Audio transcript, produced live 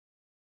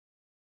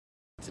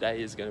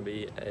Today is going to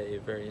be a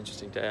very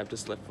interesting day. I've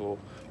just left for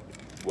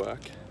work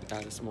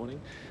this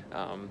morning,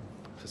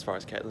 as far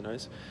as Kaitlyn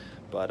knows,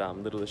 but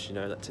little does she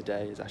know that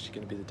today is actually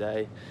going to be the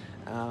day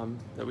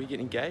that we get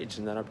engaged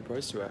and that I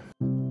propose to her.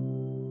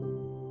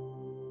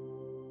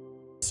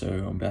 So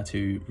I'm about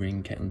to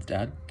ring Kaitlyn's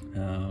dad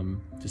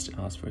just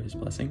to ask for his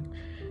blessing.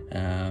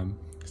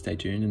 Stay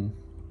tuned and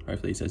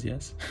hopefully he says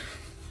yes.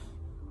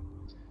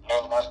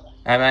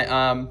 Hey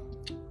mate,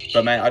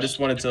 but mate, I just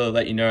wanted to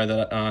let you know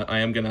that I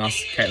am going to ask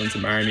Kaitlyn to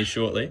marry me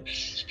shortly.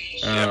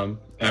 And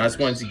I just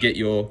wanted to get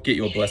your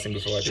blessing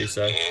before I do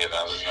so. Yeah,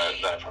 that was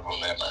no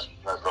problem there, mate.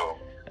 No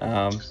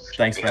problem.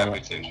 Thanks very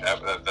much.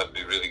 That'd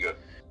be really good.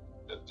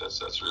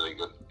 That's really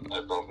good.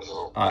 No problem at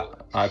all.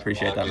 I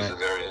appreciate that, mate.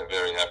 Very,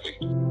 very happy.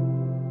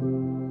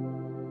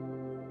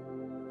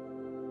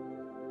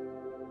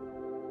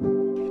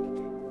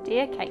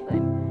 Dear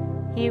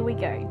Kaitlyn, here we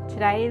go.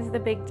 Today is the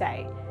big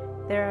day.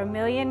 There are a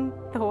million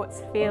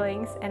thoughts,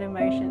 feelings and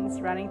emotions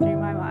running through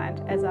my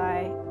mind as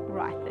I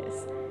write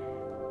this.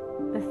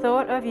 The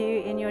thought of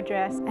you in your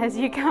dress as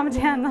you come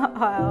down the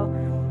aisle,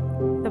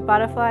 the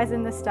butterflies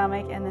in the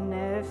stomach and the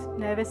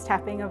nervous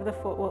tapping of the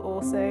foot were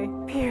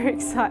also pure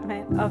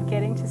excitement of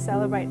getting to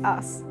celebrate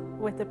us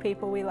with the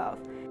people we love.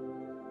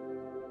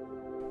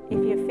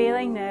 If you're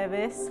feeling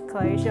nervous,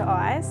 close your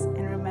eyes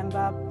and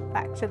remember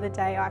back to the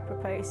day I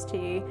proposed to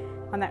you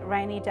on that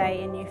rainy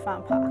day in New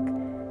Farm Park.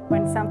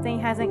 When something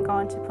hasn't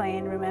gone to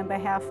plan, remember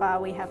how far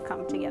we have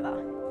come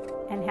together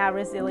and how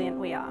resilient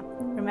we are.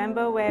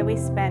 Remember where we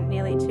spent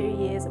nearly 2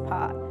 years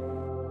apart.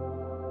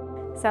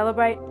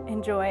 Celebrate,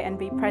 enjoy and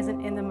be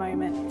present in the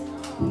moment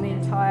in the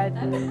entire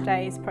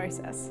day's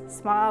process.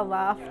 Smile,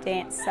 laugh,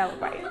 dance,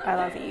 celebrate. I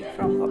love you,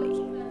 from Bobby.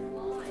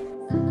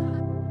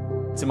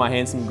 To my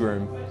handsome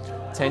groom,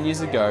 10 years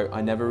ago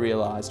I never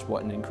realised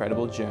what an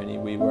incredible journey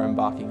we were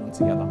embarking on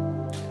together.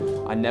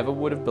 I never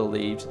would have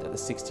believed that the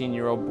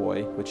 16-year-old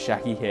boy with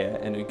shaggy hair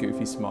and a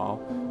goofy smile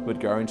would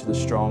grow into the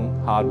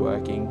strong,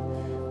 hard-working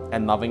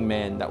and loving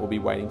man that will be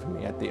waiting for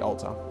me at the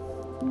altar.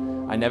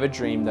 I never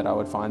dreamed that I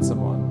would find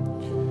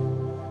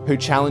someone who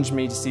challenged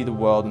me to see the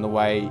world in the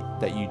way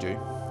that you do.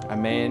 A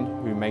man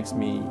who makes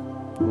me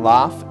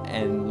laugh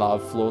and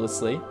love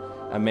flawlessly.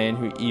 A man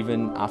who,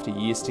 even after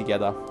years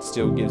together,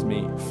 still gives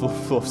me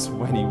fluffs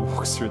when he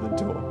walks through the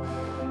door.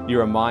 You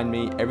remind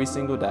me every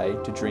single day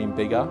to dream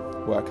bigger,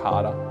 work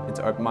harder, and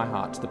to open my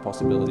heart to the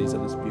possibilities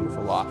of this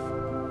beautiful life.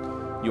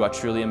 You are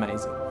truly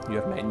amazing. You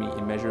have made me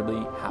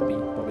immeasurably happy,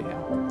 Bobby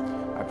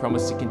Howe. I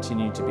promise to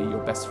continue to be your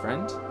best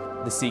friend,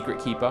 the secret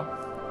keeper,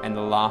 and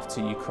the laugh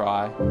till you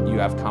cry you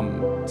have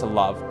come to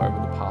love over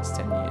the past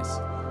 10 years.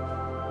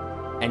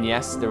 And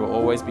yes, there will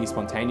always be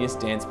spontaneous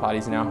dance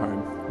parties in our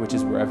home, which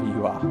is wherever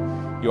you are.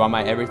 You are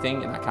my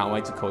everything, and I can't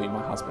wait to call you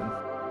my husband.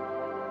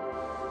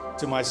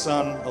 To my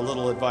son, a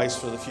little advice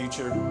for the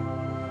future.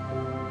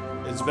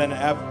 It's been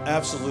an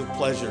absolute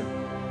pleasure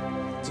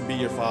to be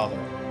your father,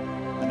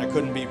 and I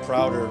couldn't be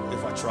prouder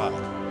if I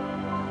tried.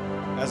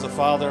 As a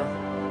father,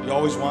 you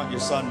always want your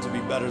son to be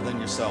better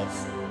than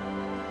yourself.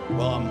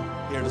 Well,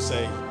 I'm here to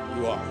say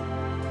you are.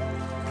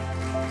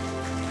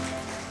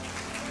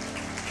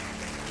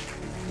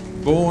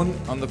 Born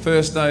on the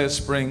first day of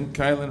spring,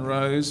 Kaitlyn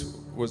Rose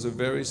was a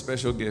very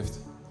special gift.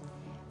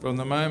 From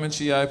the moment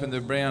she opened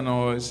her brown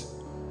eyes,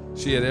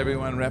 she had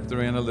everyone wrapped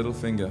around her little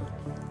finger.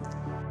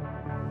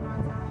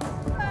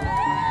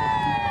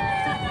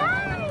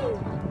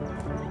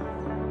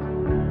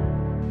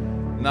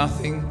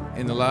 Nothing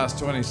in the last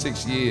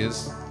 26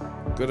 years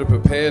could have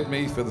prepared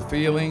me for the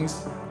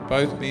feelings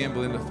both me and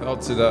Belinda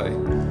felt today.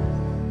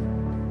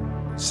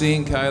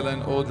 Seeing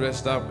Kaitlyn all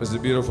dressed up as a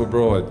beautiful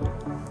bride.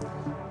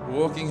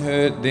 Walking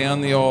her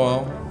down the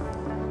aisle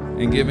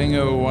and giving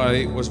her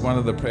away was one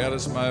of the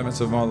proudest moments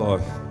of my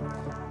life.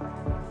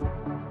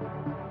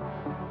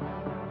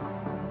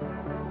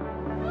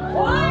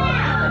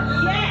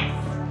 Wow! Yes!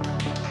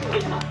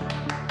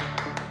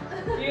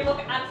 You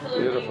look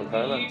absolutely beautiful.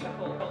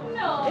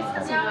 No,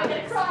 now I'm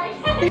going to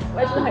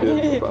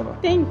cry.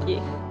 Thank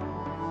you.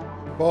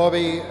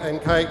 Bobby and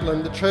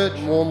Kaitlyn, the church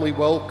warmly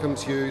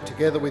welcomes you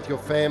together with your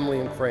family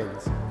and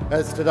friends,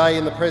 as today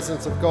in the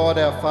presence of God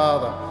our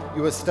Father,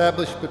 you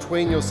establish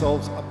between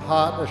yourselves a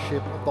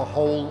partnership of the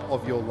whole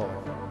of your life.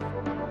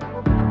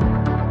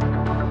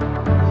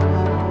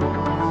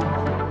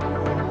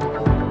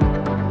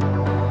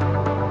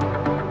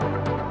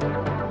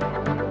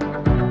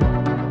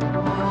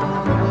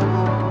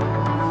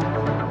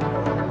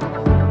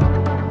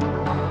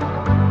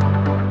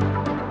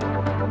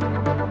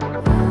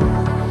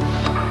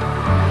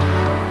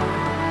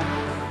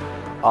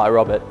 I,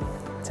 Robert,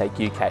 take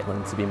you,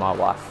 Kaitlyn, to be my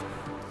wife.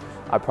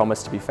 I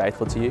promise to be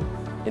faithful to you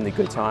in the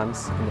good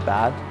times, in the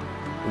bad,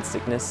 in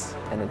sickness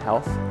and in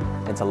health,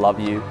 and to love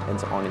you and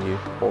to honour you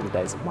all the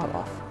days of my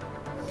life.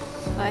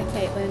 I,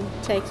 Kaitlyn,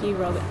 take you,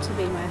 Robert, to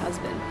be my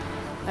husband.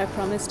 I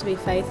promise to be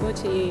faithful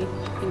to you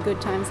in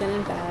good times and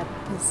in bad,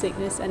 in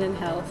sickness and in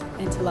health,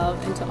 and to love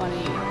and to honour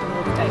you in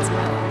all the days of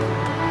my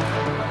life.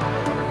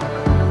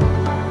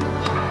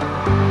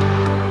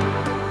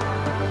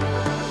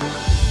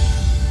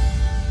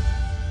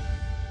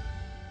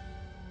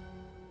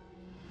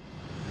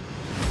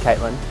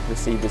 Kaitlyn,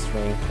 receive this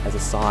ring as a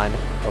sign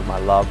of my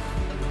love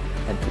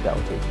and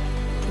fidelity.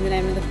 In the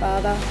name of the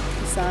Father,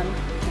 the Son,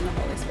 and the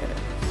Holy Spirit.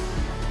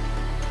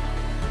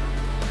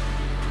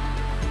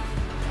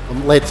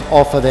 Let's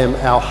offer them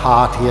our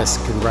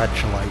heartiest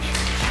congratulations.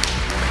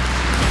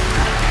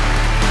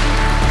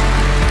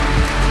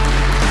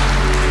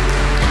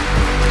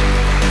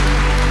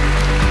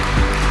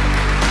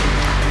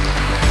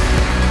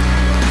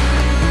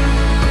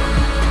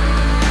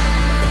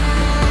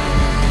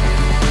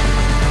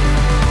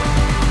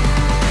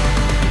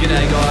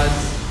 G'day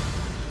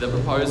guys, the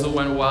proposal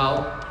went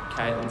well,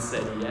 Kaitlyn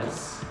said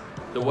yes.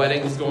 The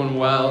wedding's gone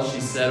well, she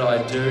said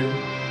I do.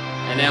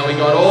 And now we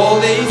got all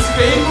these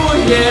people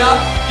here,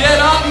 get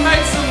up and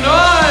make some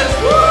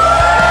noise! Woo!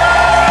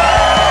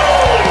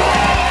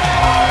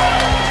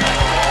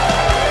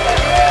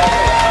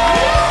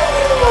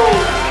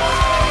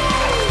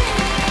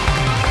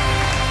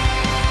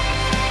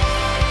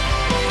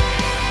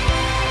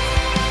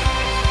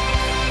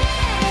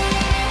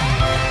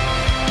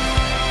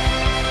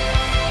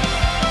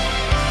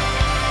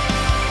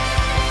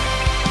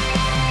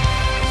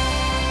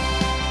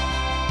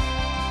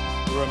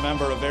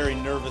 Remember a very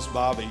nervous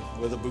Bobby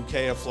with a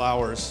bouquet of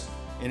flowers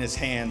in his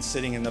hand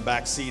sitting in the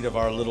back seat of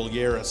our little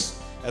Yaris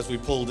as we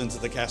pulled into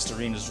the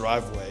Castorina's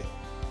driveway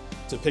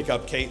to pick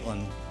up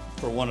Kaitlyn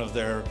for one of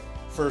their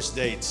first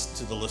dates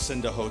to the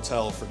Lucinda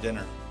Hotel for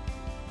dinner.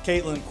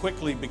 Kaitlyn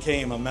quickly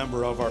became a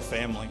member of our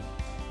family.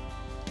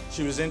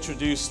 She was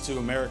introduced to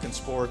American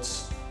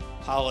sports,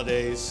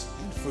 holidays,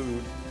 and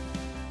food.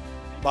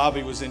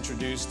 Bobby was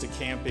introduced to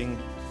camping,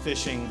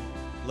 fishing,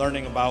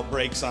 learning about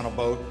brakes on a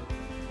boat.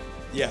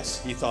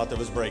 Yes, he thought there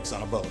was brakes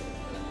on a boat.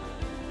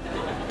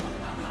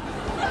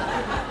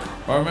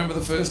 I remember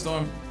the first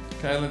time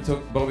Kaitlyn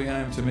took Bobby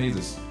home to meet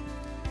us.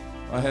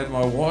 I had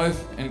my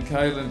wife and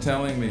Kaitlyn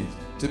telling me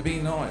to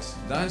be nice,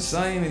 don't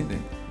say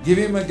anything, give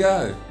him a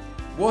go.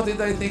 What did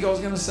they think I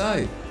was going to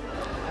say?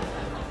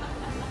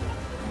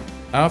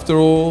 After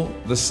all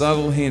the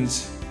subtle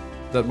hints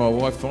that my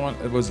wife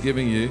was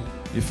giving you,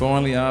 you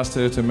finally asked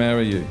her to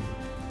marry you.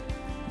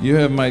 You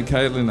have made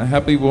Kaitlyn a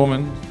happy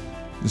woman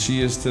that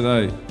she is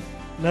today.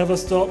 Never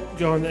stop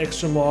going the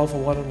extra mile for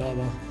one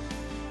another.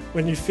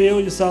 When you feel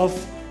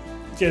yourself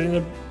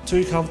getting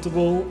too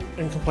comfortable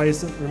and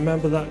complacent,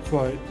 remember that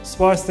quote.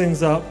 Spice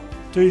things up,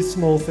 do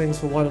small things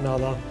for one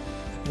another,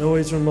 and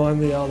always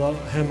remind the other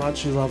how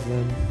much you love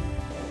them.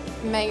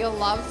 May your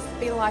love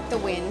be like the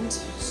wind,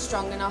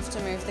 strong enough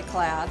to move the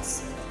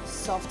clouds,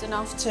 soft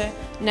enough to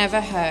never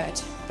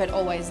hurt, but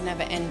always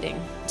never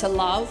ending. To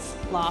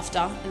love,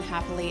 laughter, and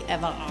happily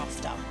ever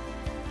after.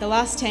 The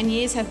last 10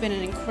 years have been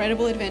an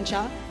incredible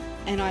adventure,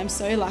 and I'm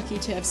so lucky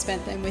to have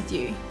spent them with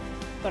you.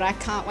 But I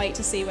can't wait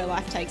to see where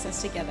life takes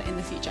us together in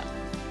the future.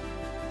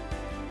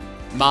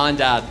 Ma and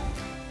Dad,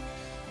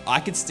 I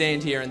could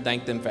stand here and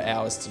thank them for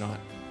hours tonight,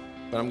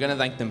 but I'm going to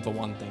thank them for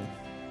one thing.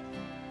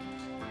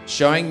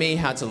 Showing me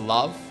how to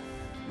love,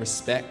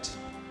 respect,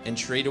 and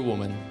treat a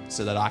woman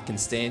so that I can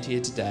stand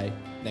here today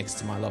next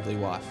to my lovely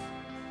wife.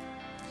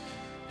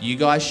 You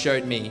guys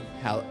showed me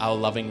how our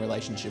loving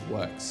relationship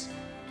works,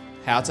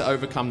 how to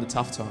overcome the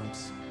tough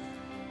times,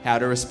 how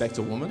to respect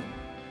a woman,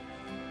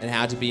 and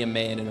how to be a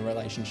man in a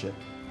relationship.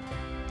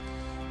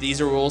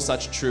 These are all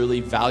such truly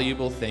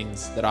valuable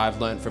things that I've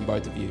learned from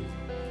both of you.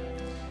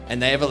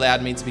 And they have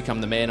allowed me to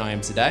become the man I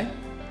am today,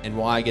 and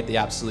why I get the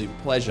absolute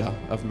pleasure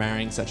of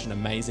marrying such an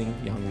amazing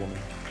young woman.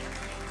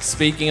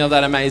 Speaking of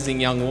that amazing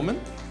young woman,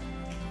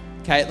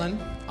 Kaitlyn,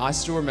 I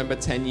still remember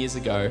 10 years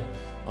ago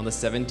on the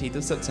 17th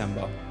of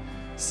September,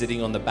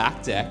 sitting on the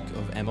back deck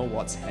of Emma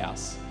Watt's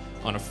house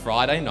on a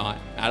Friday night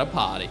at a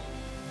party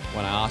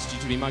when I asked you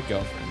to be my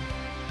girlfriend,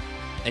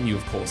 and you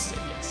of course said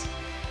yes.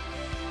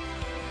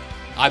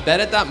 I bet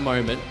at that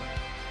moment,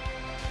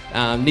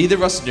 neither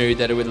of us knew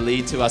that it would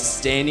lead to us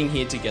standing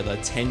here together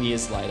 10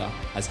 years later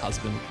as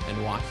husband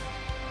and wife.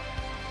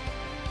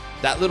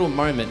 That little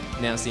moment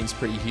now seems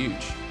pretty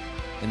huge,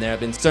 and there have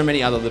been so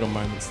many other little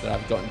moments that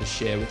I've gotten to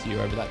share with you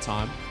over that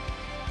time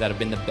that have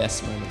been the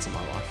best moments of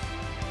my life.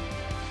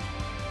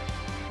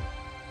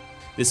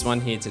 This one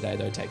here today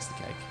though takes the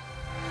cake.